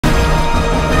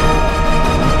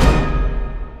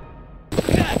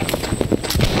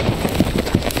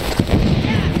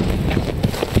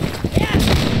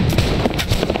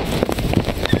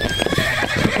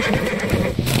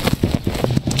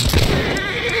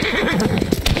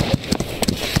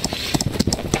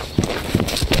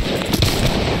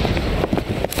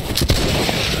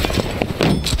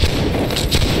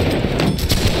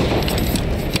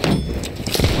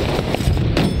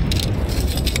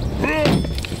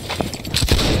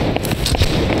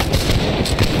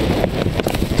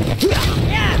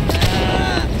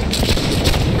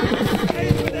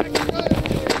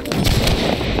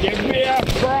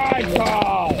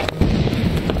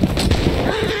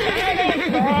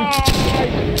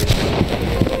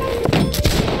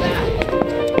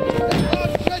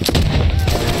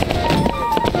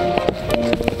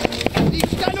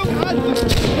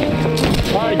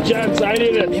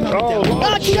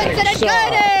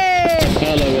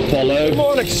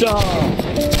Alexa!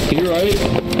 You're right.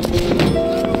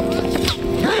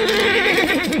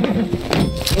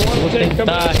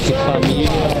 Fantastic,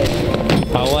 família.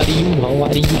 How are you? How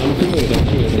are you? I'm good, I'm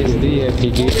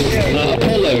good.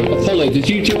 Apollo, did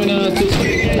you join our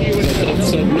Discord?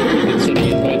 That's Nori that said he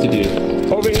invited you.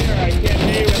 Over here, I can't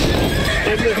hear it.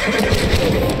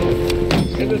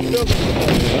 In the silver.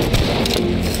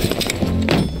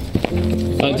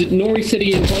 Did Nori said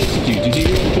he invited you? Did you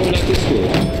join our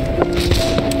Discord?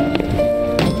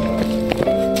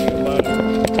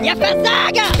 Ja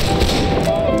Versager!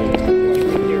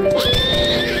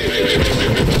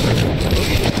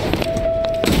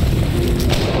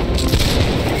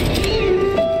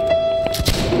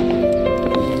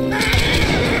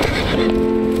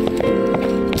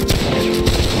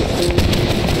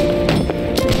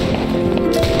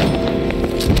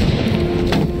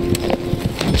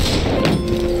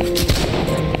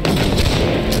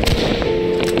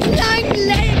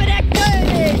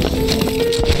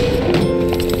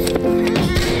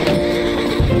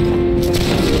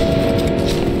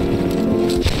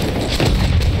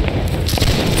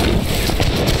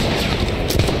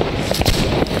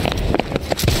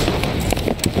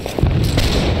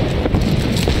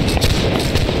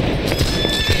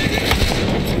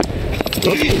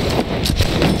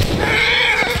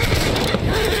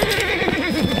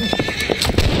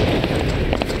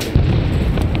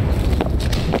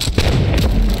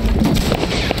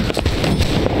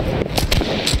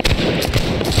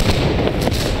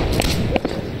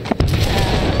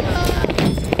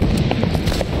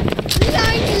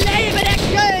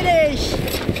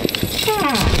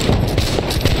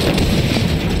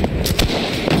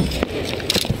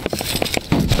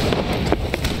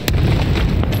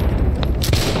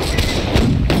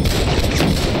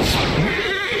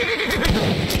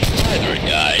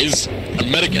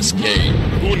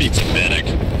 Who needs a medic?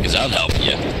 Because I'll help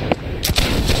you.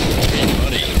 Hey,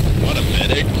 buddy, want a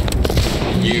medic?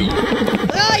 You.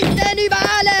 Reicht denn über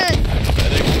alles?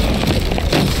 Medic.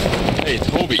 Hey,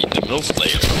 Toby, the MILF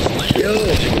slayer. Yo,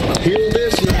 hear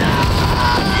this now.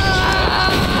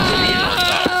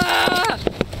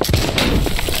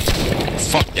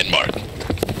 Fuck Denmark.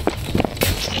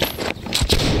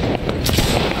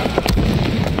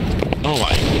 Oh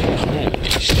my god, holy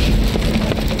shit.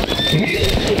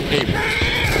 Hey, buddy.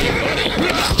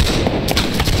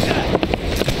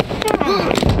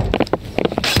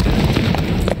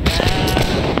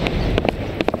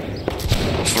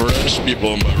 Fresh people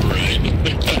on my right.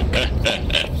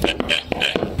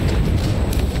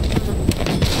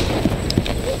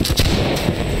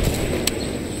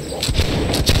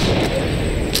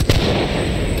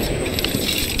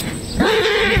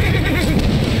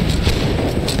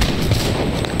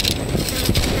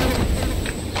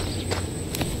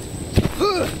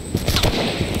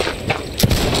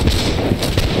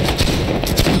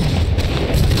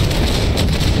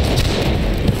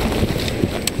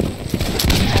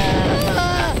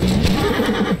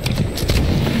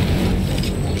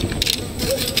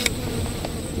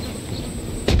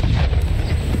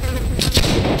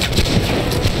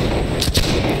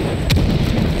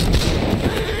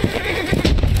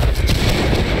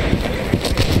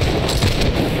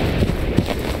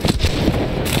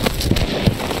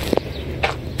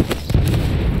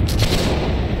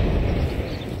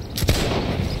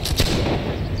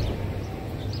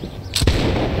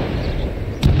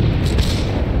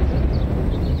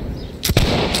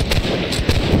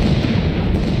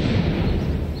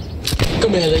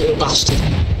 Come here, little bastard.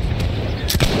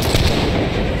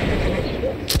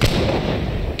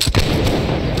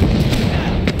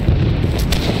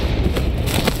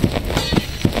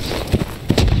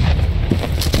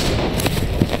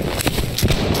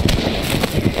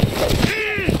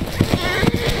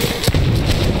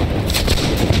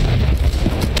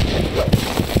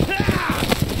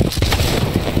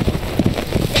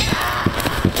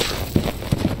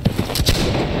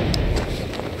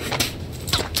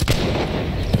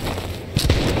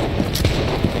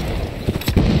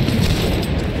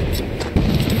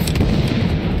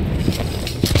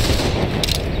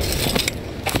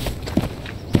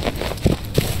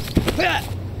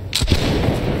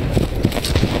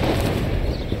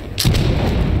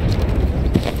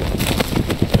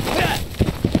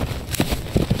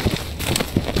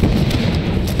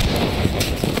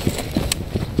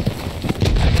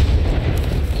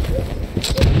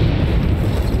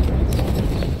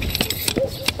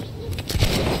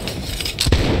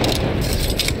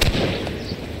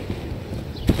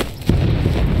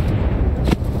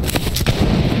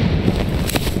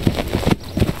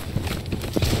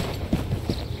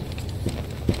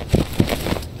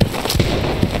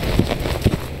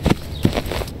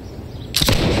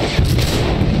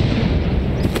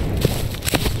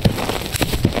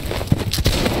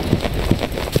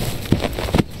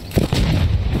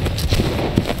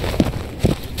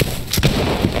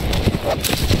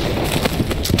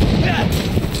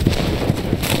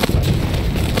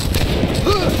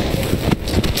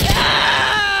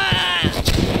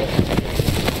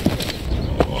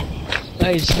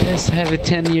 I just have a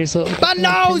 10 years old.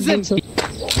 Banausen!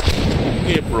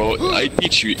 Hey, bro, I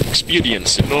teach you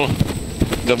experience, you know?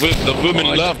 The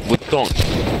women love with tongue.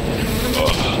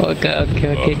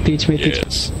 Okay, teach me.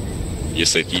 Yes.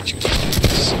 Yes, I teach you.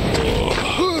 Oh.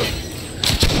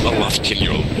 I love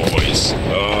 10-year-old boys.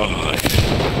 Oh.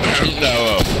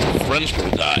 Now, French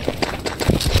will die.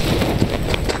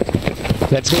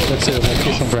 Let's go, let's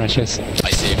do some branches.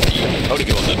 I saved you. How to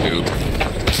go on that boob?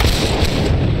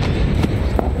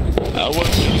 I want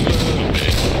you to love me.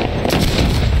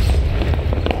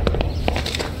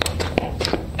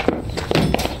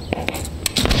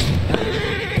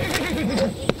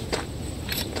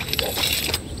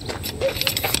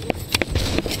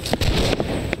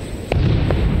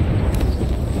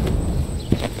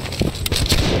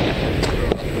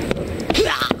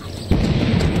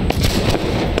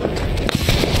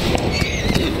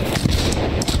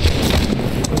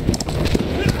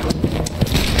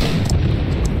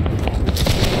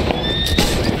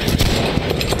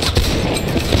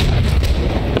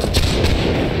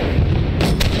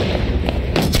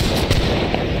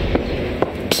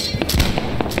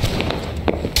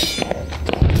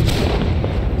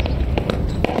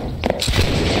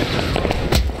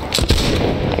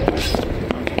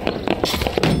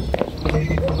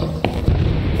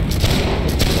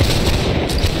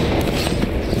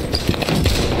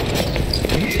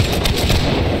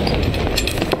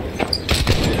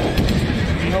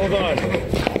 Hold on.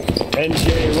 NJ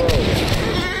Road.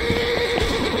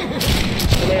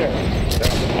 Come here.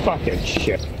 Oh, fucking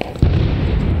shit.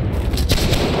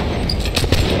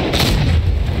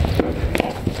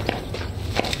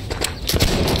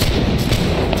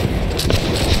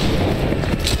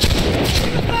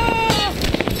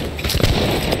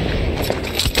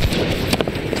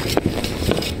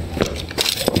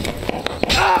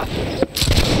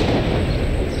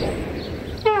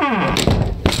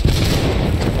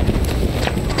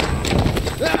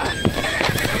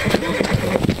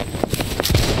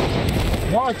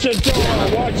 Watch a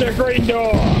door! Watch a green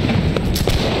door!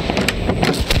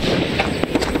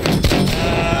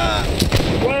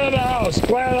 Clear the house!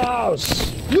 Clear the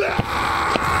house!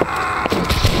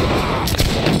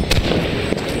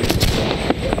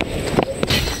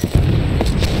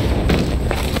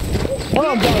 What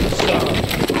am I to stop?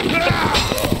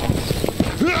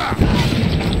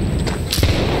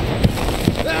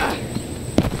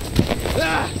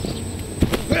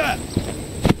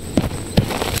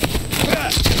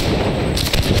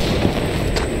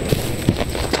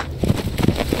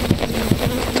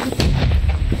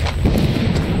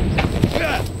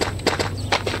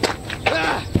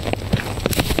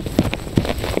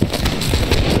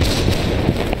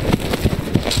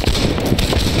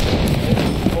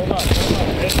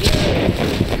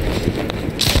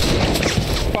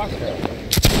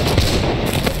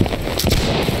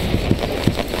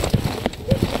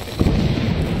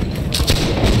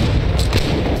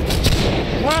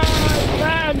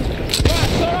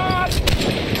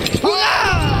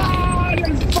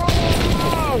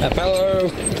 Hello.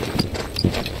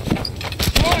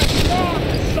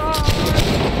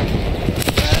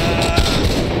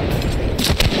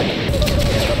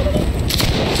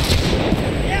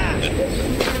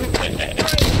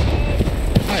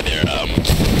 Hi there,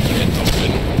 can't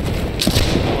open.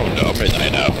 Oh no, I'm gonna die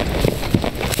now.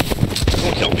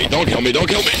 Don't kill me, don't kill me, don't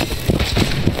kill me!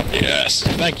 Yes,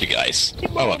 thank you guys.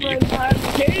 I love you.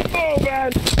 Keep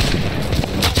moving!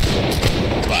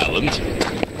 Violent.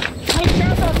 From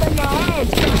the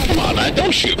house! Come on, man,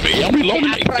 don't shoot me, I'm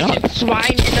reloading. Prussian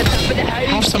swine in the top of the Have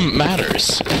house! some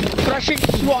manners. Prussian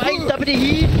swine, top of the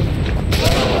heap!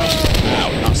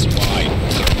 Ow, not swine.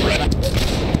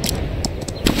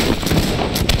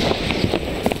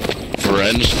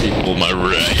 French people, my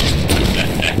right.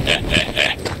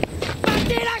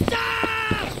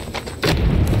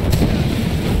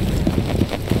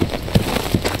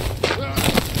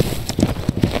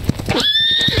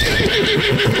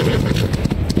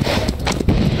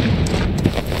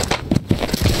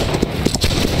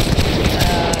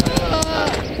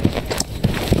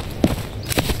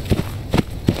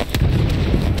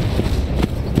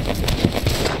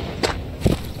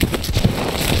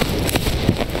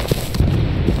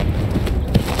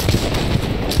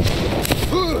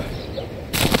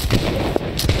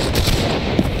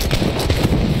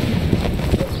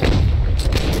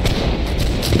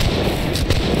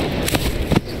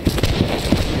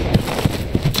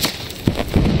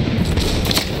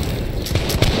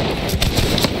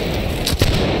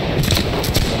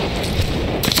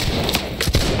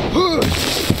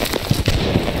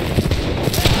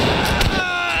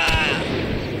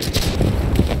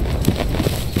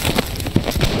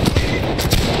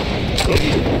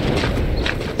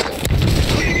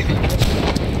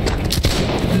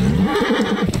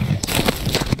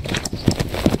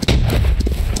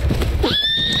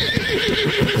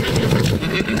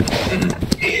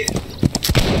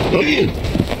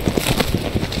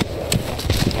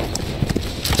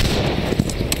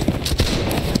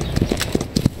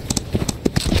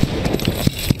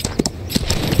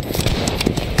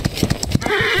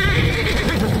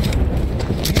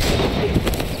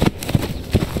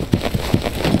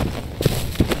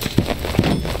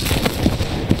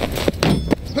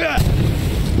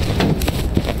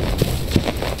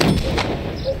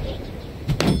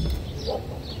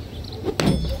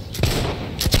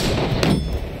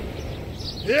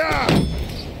 Ja!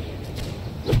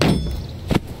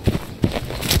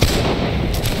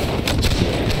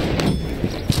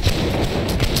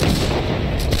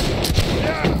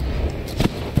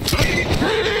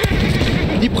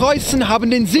 Die Preußen haben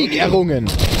den Sieg errungen.